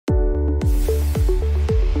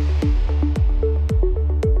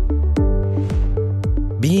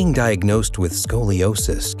Being diagnosed with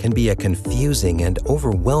scoliosis can be a confusing and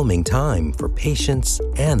overwhelming time for patients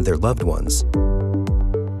and their loved ones.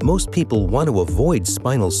 Most people want to avoid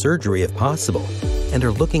spinal surgery if possible and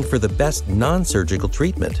are looking for the best non-surgical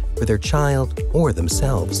treatment for their child or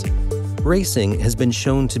themselves. Bracing has been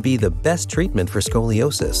shown to be the best treatment for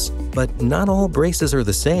scoliosis, but not all braces are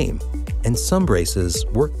the same, and some braces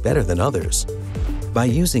work better than others. By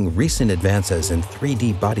using recent advances in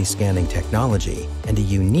 3D body scanning technology and a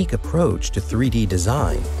unique approach to 3D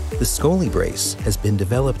design, the ScoliBrace has been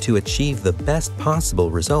developed to achieve the best possible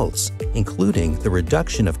results, including the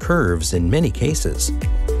reduction of curves in many cases.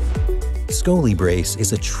 ScoliBrace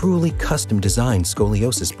is a truly custom-designed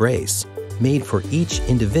scoliosis brace, made for each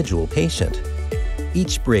individual patient.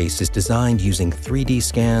 Each brace is designed using 3D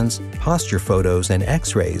scans, posture photos, and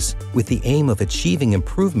X-rays with the aim of achieving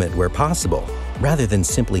improvement where possible, rather than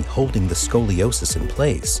simply holding the scoliosis in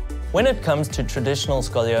place. When it comes to traditional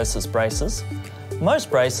scoliosis braces, most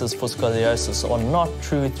braces for scoliosis are not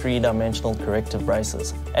true three-dimensional corrective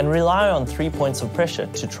braces and rely on 3 points of pressure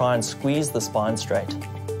to try and squeeze the spine straight.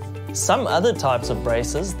 Some other types of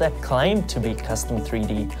braces that claim to be custom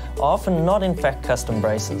 3D are often not in fact custom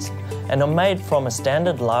braces and are made from a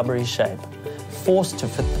standard library shape, forced to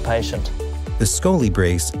fit the patient. The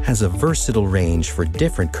ScoliBrace has a versatile range for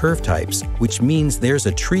different curve types, which means there's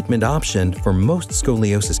a treatment option for most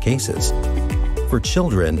scoliosis cases. For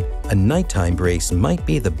children, a nighttime brace might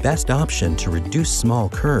be the best option to reduce small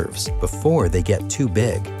curves before they get too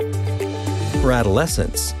big. For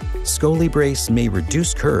adolescents, ScoliBrace may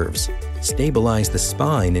reduce curves, stabilize the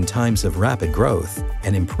spine in times of rapid growth,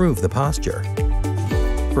 and improve the posture.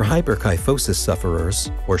 For hyperkyphosis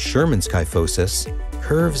sufferers or Sherman's kyphosis,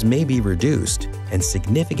 curves may be reduced and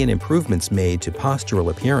significant improvements made to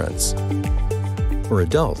postural appearance. For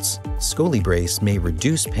adults, ScoliBrace may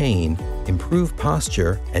reduce pain, improve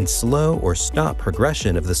posture, and slow or stop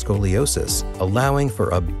progression of the scoliosis, allowing for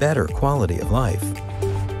a better quality of life.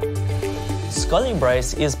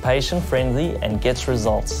 ScoliBrace is patient-friendly and gets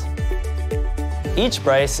results. Each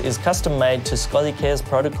brace is custom-made to ScoliCare's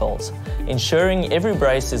protocols, ensuring every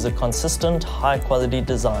brace is a consistent, high-quality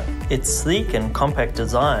design. Its sleek and compact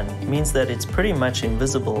design means that it's pretty much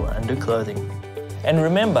invisible under clothing. And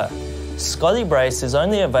remember, ScoliBrace is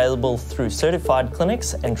only available through certified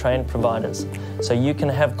clinics and trained providers, so you can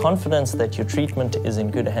have confidence that your treatment is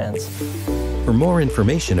in good hands. For more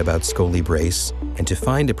information about ScoliBrace and to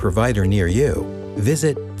find a provider near you,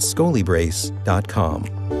 visit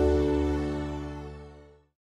ScoliBrace.com.